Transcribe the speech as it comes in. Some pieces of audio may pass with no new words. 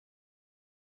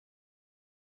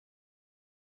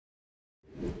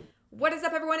What is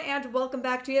up, everyone, and welcome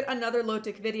back to yet another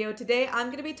low-tech video. Today I'm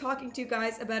going to be talking to you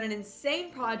guys about an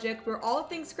insane project where all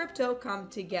things crypto come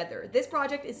together. This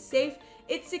project is safe,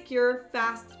 it's secure,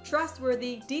 fast,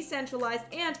 trustworthy, decentralized,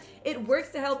 and it works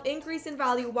to help increase in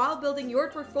value while building your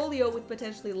portfolio with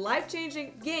potentially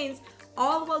life-changing gains,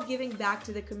 all while giving back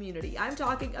to the community. I'm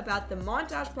talking about the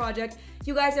Montage project.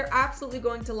 You guys are absolutely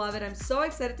going to love it. I'm so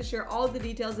excited to share all of the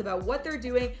details about what they're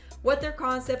doing, what their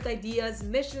concept, ideas,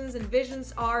 missions, and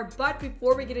visions are. But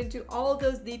before we get into all of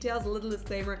those details, a little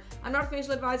disclaimer: I'm not a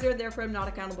financial advisor, and therefore I'm not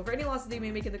accountable for any losses that you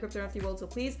may make in the crypto NFT world. So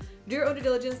please do your own due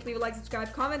diligence, leave a like,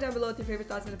 subscribe, comment down below with your favorite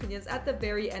thoughts and opinions at the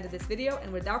very end of this video.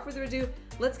 And without further ado,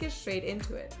 let's get straight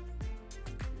into it.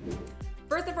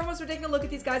 First and foremost, we're taking a look at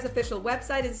these guys' official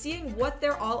website and seeing what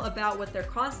they're all about, what their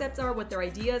concepts are, what their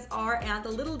ideas are, and a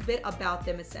little bit about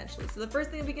them essentially. So the first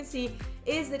thing we can see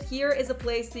is that here is a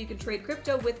place that you can trade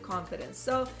crypto with confidence.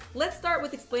 So let's start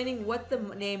with explaining what the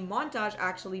name Montage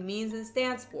actually means and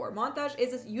stands for. Montage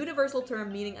is a universal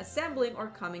term meaning assembling or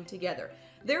coming together.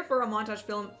 Therefore, a montage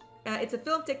film it's a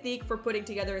film technique for putting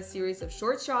together a series of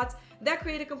short shots that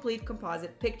create a complete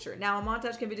composite picture. Now, a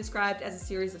montage can be described as a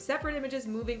series of separate images,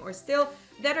 moving or still,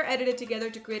 that are edited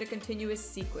together to create a continuous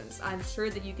sequence. I'm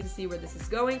sure that you can see where this is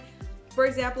going. For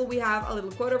example, we have a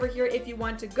little quote over here: if you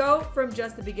want to go from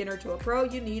just a beginner to a pro,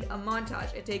 you need a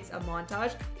montage. It takes a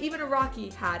montage. Even a Rocky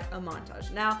had a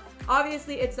montage. Now,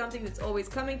 obviously, it's something that's always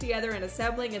coming together and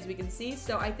assembling, as we can see.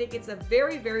 So I think it's a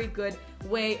very, very good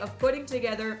way of putting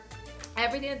together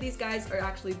everything that these guys are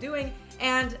actually doing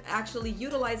and actually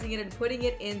utilizing it and putting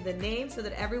it in the name so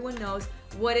that everyone knows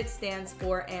what it stands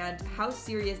for and how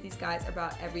serious these guys are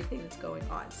about everything that's going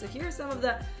on. So here are some of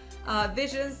the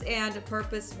visions and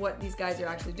purpose, what these guys are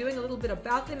actually doing, a little bit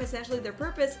about them. Essentially, their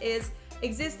purpose is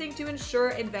existing to ensure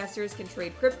investors can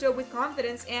trade crypto with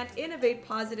confidence and innovate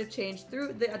positive change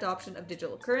through the adoption of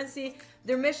digital currency.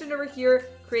 Their mission over here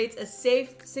creates a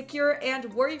safe, secure,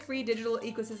 and worry-free digital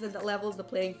ecosystem that levels the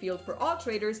playing field for all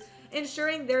traders,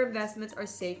 ensuring their investments are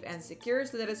safe and secure.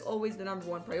 So that is always the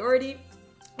 #1 priority.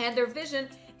 And their vision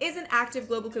is an active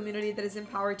global community that is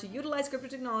empowered to utilize crypto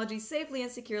technology safely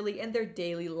and securely in their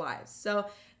daily lives. So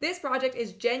this project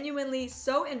is genuinely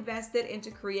so invested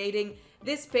into creating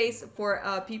this space for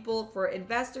people, for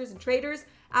investors and traders,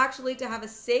 actually to have a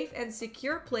safe and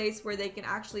secure place where they can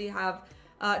actually have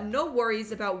no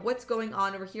worries about what's going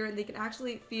on over here, and they can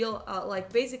actually feel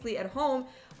like basically at home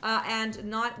and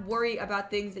not worry about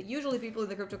things that usually people in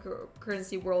the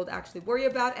cryptocurrency world actually worry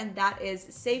about, and that is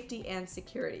safety and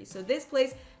security. So this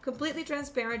place, completely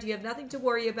transparent, you have nothing to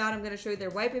worry about. I'm going to show you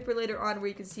their white paper later on where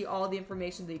you can see all the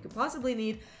information that you could possibly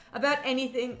need about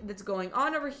anything that's going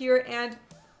on over here, and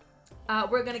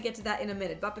we're going to get to that in a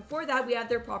minute. But before that, we have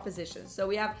their propositions. So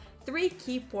we have 3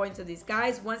 key points of these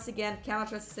guys. Once again, cannot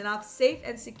stress this enough: safe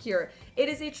and secure. It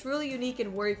is a truly unique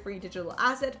and worry-free digital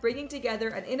asset, bringing together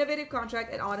an innovative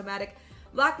contract and automatic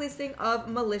blacklisting of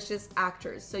malicious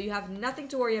actors. So you have nothing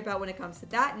to worry about when it comes to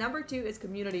that. #2 is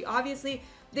community. Obviously,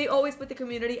 they always put the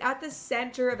community at the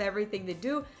center of everything they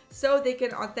do, so they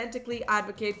can authentically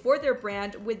advocate for their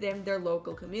brand within their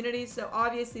local community. So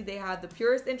obviously, they have the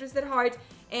purest interest at heart,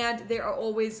 and they are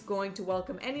always going to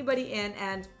welcome anybody in.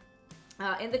 And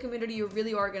in the community, you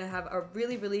really are going to have a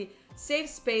really, really safe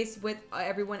space with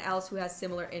everyone else who has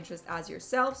similar interests as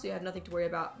yourself, so you have nothing to worry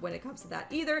about when it comes to that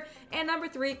either. And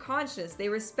 #3, conscious. They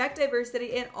respect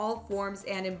diversity in all forms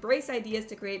and embrace ideas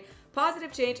to create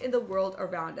positive change in the world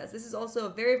around us. This is also a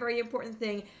very, very important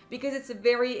thing because it's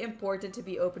very important to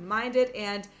be open-minded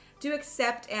and to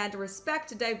accept and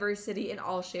respect diversity in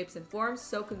all shapes and forms.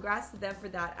 So congrats to them for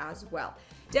that as well.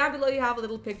 Down below, you have a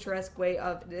little picturesque way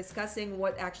of discussing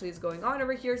what actually is going on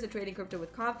over here. So trading crypto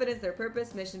with confidence, their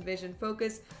purpose, mission, vision,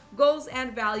 focus, goals,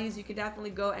 and values. You can definitely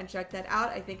go and check that out.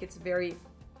 I think it's a very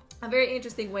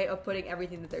interesting way of putting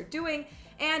everything that they're doing.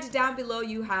 And down below,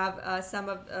 you have some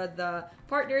of the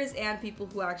partners and people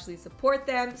who actually support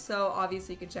them. So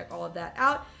obviously, you can check all of that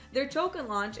out. Their token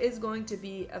launch is going to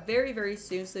be very, very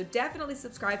soon. So definitely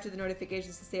subscribe to the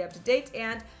notifications to stay up to date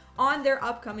and on their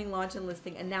upcoming launch and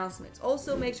listing announcements.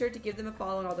 Also, make sure to give them a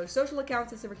follow on all their social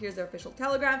accounts. This over here is their official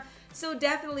Telegram. So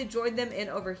definitely join them in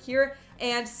over here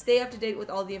and stay up to date with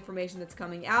all the information that's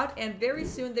coming out. And very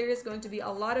soon, there is going to be a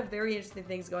lot of very interesting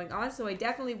things going on. So I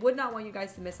definitely would not want you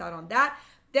guys to miss out on that.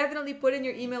 Definitely put in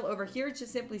your email over here.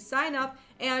 Just simply sign up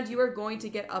and you are going to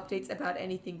get updates about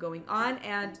anything going on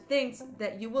and things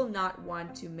that you will not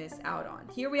want to miss out on.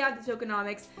 Here we have the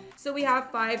tokenomics. So we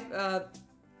have 5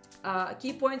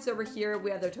 Key points over here,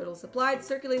 we have their total supply,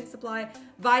 circulating supply,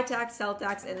 buy tax, sell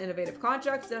tax, and innovative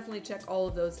contracts. Definitely check all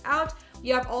of those out.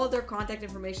 You have all of their contact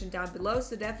information down below,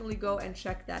 so definitely go and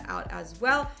check that out as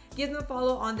well. Give them a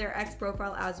follow on their X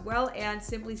profile as well, and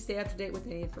simply stay up to date with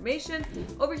any information.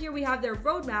 Over here we have their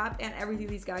roadmap and everything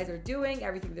these guys are doing,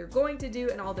 everything they're going to do,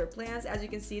 and all their plans. As you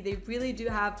can see, they really do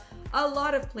have a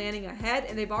lot of planning ahead,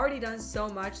 and they've already done so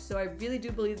much, so I really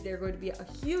do believe they're going to be a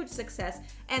huge success,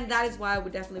 and that is why I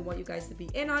would definitely want you guys to be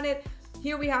in on it.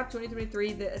 Here we have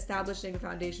 2023, the establishing a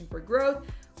foundation for growth.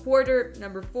 Quarter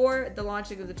number 4, the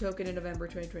launching of the token in November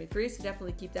 2023, so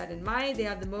definitely keep that in mind. They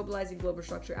have the mobilizing global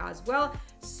structure as well.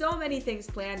 So many things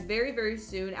planned very, very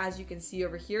soon, as you can see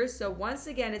over here. So once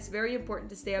again, it's very important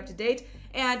to stay up to date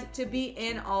and to be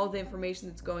in all the information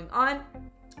that's going on,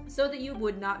 so that you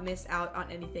would not miss out on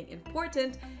anything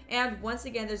important. And once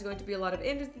again, there's going to be a lot of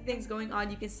interesting things going on.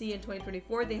 You can see in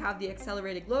 2024, they have the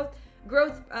accelerated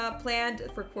growth planned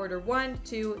for quarter 1,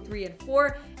 2, 3, and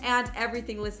 4, and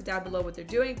everything listed down below what they're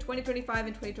doing. 2025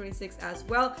 and 2026 as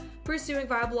well, pursuing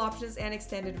viable options and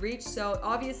extended reach. So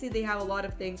obviously they have a lot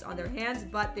of things on their hands,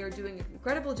 but they're doing an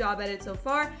incredible job at it so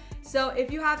far. So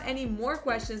if you have any more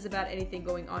questions about anything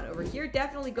going on over here,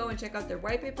 definitely go and check out their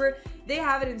white paper. They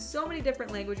have it in so many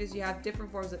different languages. You have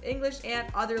different forms of English and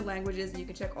other languages, and you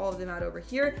can check all of them out over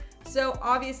here. So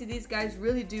obviously these guys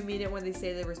really do mean it when they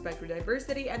say they respect for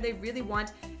diversity, and they really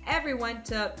want everyone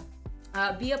to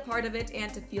be a part of it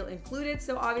and to feel included.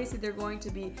 So obviously they're going to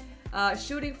be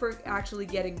shooting for actually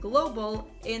getting global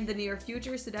in the near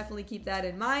future, so definitely keep that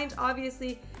in mind.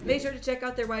 Obviously, make sure to check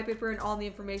out their white paper and all the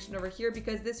information over here,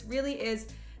 because this really is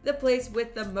the place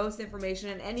with the most information,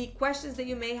 and any questions that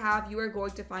you may have, you are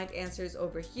going to find answers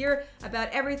over here about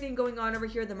everything going on over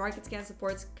here. The market scan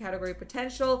supports category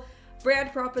potential,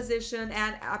 brand proposition,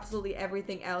 and absolutely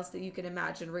everything else that you can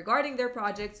imagine regarding their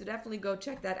project, so definitely go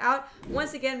check that out.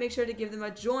 Once again, make sure to give them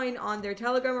a join on their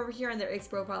Telegram over here and their X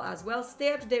profile as well.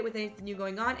 Stay up to date with anything new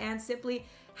going on, and simply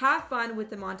have fun with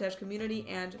the Montage community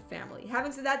and family.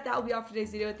 Having said that, that will be all for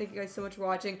today's video. Thank you guys so much for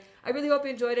watching. I really hope you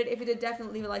enjoyed it. If you did,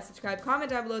 definitely leave a like, subscribe,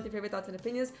 comment down below with your favorite thoughts and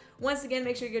opinions. Once again,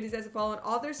 make sure you give these guys a follow on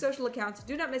all their social accounts.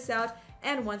 Do not miss out,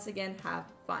 and once again, have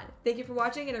fun. Thank you for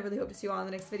watching, and I really hope to see you all in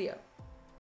the next video.